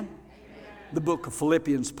 Amen? The book of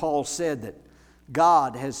Philippians, Paul said that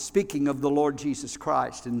God has, speaking of the Lord Jesus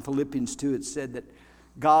Christ, in Philippians 2 it said that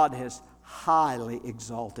God has highly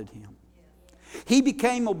exalted Him. He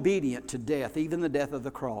became obedient to death, even the death of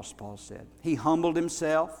the cross, Paul said. He humbled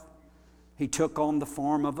Himself. He took on the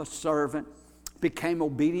form of a servant, became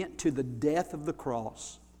obedient to the death of the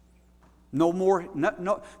cross. There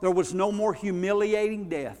was no more humiliating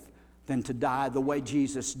death than to die the way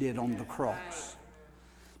Jesus did on the cross.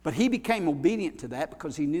 But He became obedient to that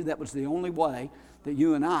because He knew that was the only way that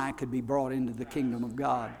you and I could be brought into the kingdom of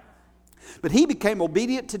God. But He became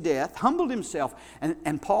obedient to death, humbled Himself,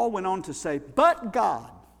 and Paul went on to say, but God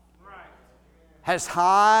has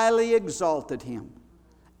highly exalted Him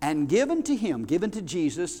and given to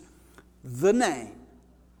Jesus, the name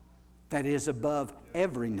that is above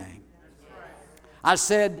every name. I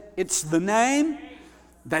said, it's the name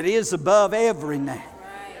that is above every name.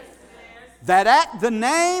 That at the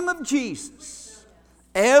name of Jesus,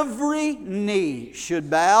 every knee should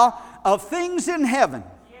bow, of things in heaven,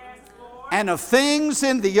 and of things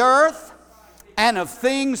in the earth, and of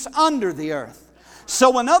things under the earth.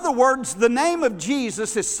 So in other words, the name of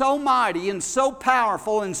Jesus is so mighty and so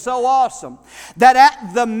powerful and so awesome that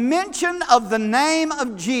at the mention of the name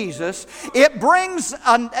of Jesus, it brings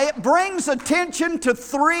attention to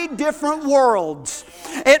three different worlds.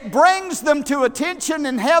 It brings them to attention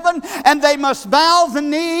in heaven, and they must bow the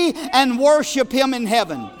knee and worship Him in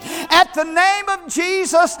heaven. At the name of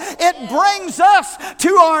Jesus, it brings us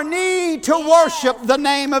to our knee to worship the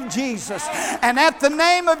name of Jesus. And at the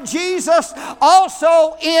name of Jesus, also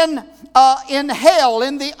in hell,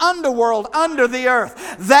 in the underworld, under the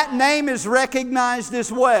earth, that name is recognized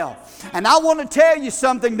as well. And I want to tell you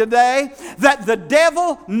something today, that the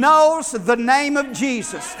devil knows the name of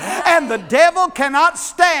Jesus, and the devil cannot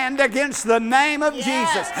stand against the name of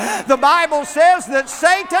Jesus. The Bible says that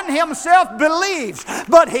Satan himself believes,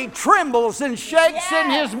 but he trembles and shakes in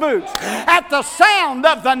his boots at the sound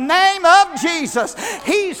of the name of Jesus.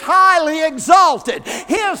 He's highly exalted.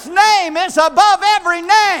 His name is above every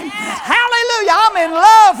name. Hallelujah. I'm in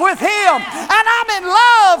love with Him, and I'm in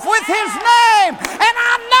love with His name, and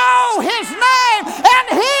I know His name, and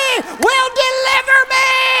He will deliver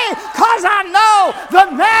me because I know the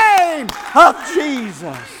name of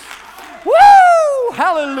Jesus. Woo!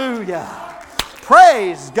 Hallelujah.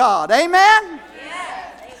 Praise God. Amen?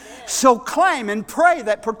 So claim and pray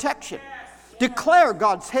that protection. Declare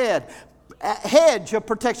God's hedge of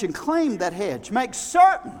protection. Claim that hedge. Make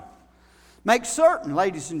certain,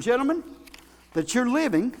 ladies and gentlemen, that you're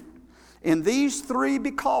living in these three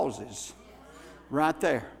becauses right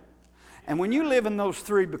there. And when you live in those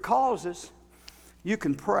three becauses, you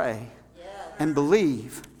can pray and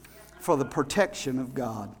believe for the protection of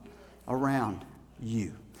God around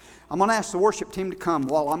you. I'm going to ask the worship team to come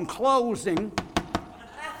while I'm closing.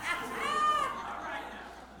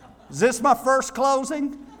 Is this my first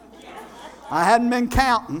closing? I hadn't been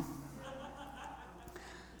counting.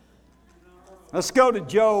 Let's go to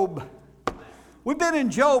Job. We've been in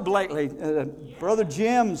Job lately. Brother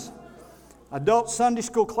Jim's adult Sunday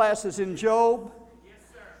school class is in Job.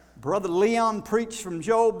 Brother Leon preached from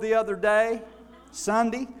Job the other day,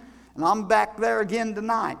 Sunday. And I'm back there again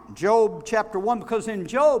tonight. Job chapter 1, because in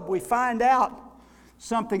Job we find out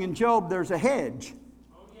something in Job. There's a hedge.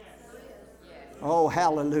 Oh,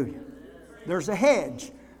 hallelujah. There's a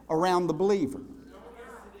hedge around the believer.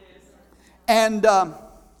 And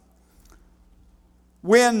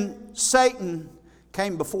when Satan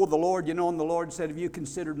came before the Lord, and the Lord said, "Have you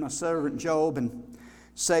considered my servant Job?" And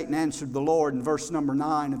Satan answered the Lord in verse number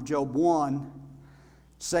 9 of Job 1.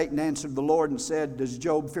 Satan answered the Lord and said, "Does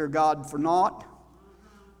Job fear God for naught?"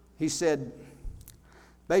 He said,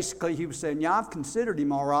 basically he was saying, "Yeah, I've considered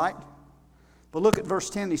him all right." But look at verse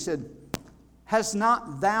 10. He said, "Has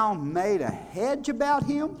not thou made a hedge about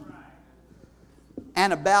him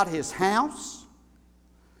and about his house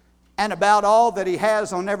and about all that he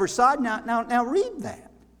has on every side?" Now read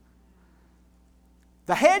that.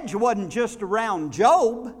 The hedge wasn't just around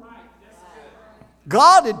Job.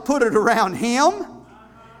 God had put it around him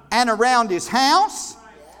and around his house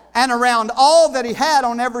and around all that he had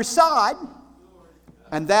on every side.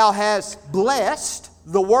 "And thou hast blessed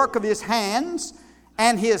the work of his hands,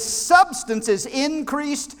 and his substance is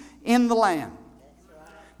increased in the land."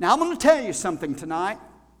 Now I'm going to tell you something tonight.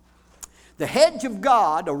 The hedge of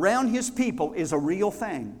God around his people is a real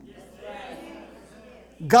thing.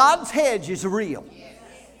 God's hedge is real.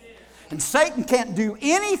 And Satan can't do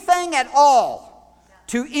anything at all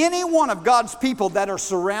to any one of God's people that are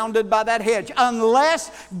surrounded by that hedge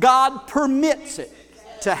unless God permits it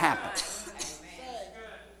to happen.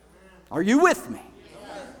 Are you with me?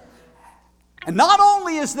 And not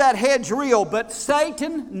only is that hedge real, but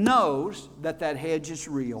Satan knows that that hedge is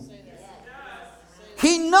real.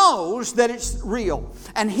 He knows that it's real.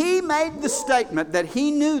 And he made the statement that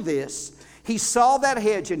he knew this. He saw that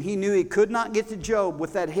hedge and he knew he could not get to Job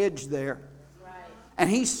with that hedge there. And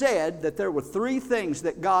he said that there were three things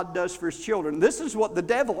that God does for his children. This is what the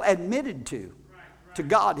devil admitted to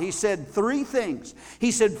God. He said three things.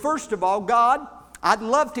 He said, first of all, "God, I'd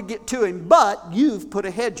love to get to him, but you've put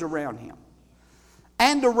a hedge around him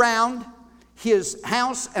and around his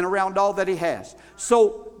house and around all that he has."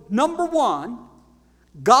 So, number one,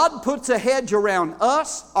 God puts a hedge around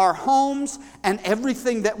us, our homes, and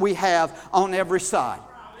everything that we have on every side.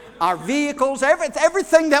 Our vehicles,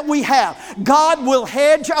 everything that we have. God will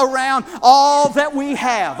hedge around all that we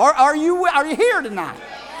have. Are you here tonight?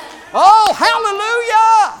 Oh,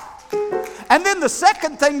 hallelujah! And then the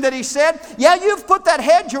second thing that he said, "Yeah, you've put that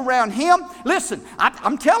hedge around him." Listen,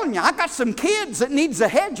 I'm telling you, I got some kids that needs a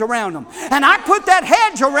hedge around them. And I put that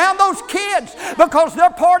hedge around those kids because they're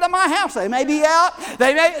part of my house. They may be out.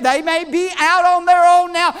 They may be out on their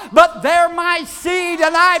own now, but they're my seed.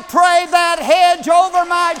 And I pray that hedge over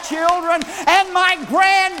my children and my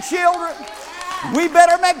grandchildren. We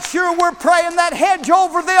better make sure we're praying that hedge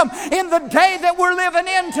over them in the day that we're living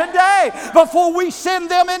in today before we send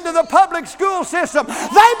them into the public school system. They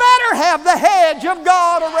better have the hedge of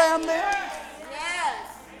God around them.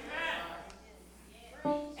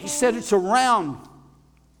 He said it's around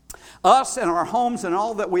us and our homes and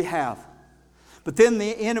all that we have. But then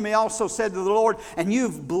the enemy also said to the Lord, "And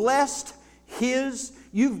you've blessed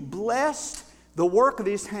the work of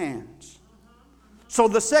his hands." So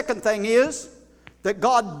the second thing is that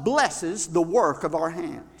God blesses the work of our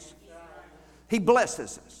hands. He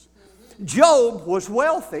blesses us. Job was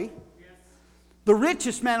wealthy, the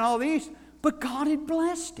richest man of all these, but God had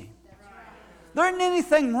blessed him. There isn't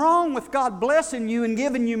anything wrong with God blessing you and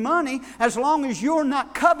giving you money as long as you're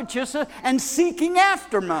not covetous and seeking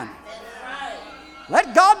after money.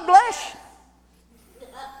 Let God bless you.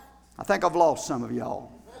 I think I've lost some of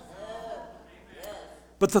y'all.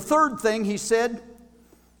 But the third thing he said,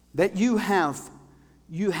 that you have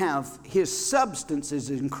his substance is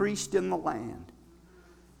increased in the land.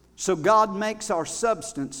 So God makes our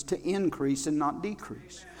substance to increase and not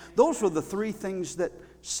decrease. Those were the three things that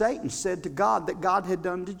Satan said to God that God had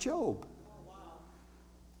done to Job.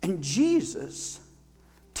 And Jesus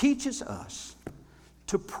teaches us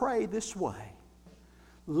to pray this way: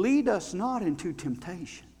 "Lead us not into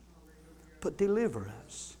temptation, but deliver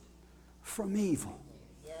us from evil.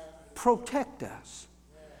 Protect us.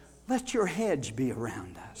 Let your hedge be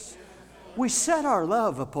around us. We set our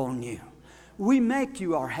love upon you. We make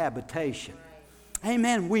you our habitation.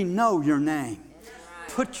 Amen. We know your name.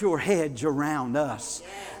 Put your hedge around us,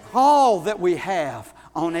 all that we have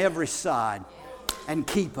on every side, and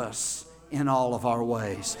keep us in all of our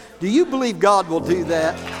ways. Do you believe God will do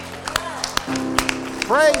that?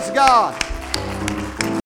 Praise God.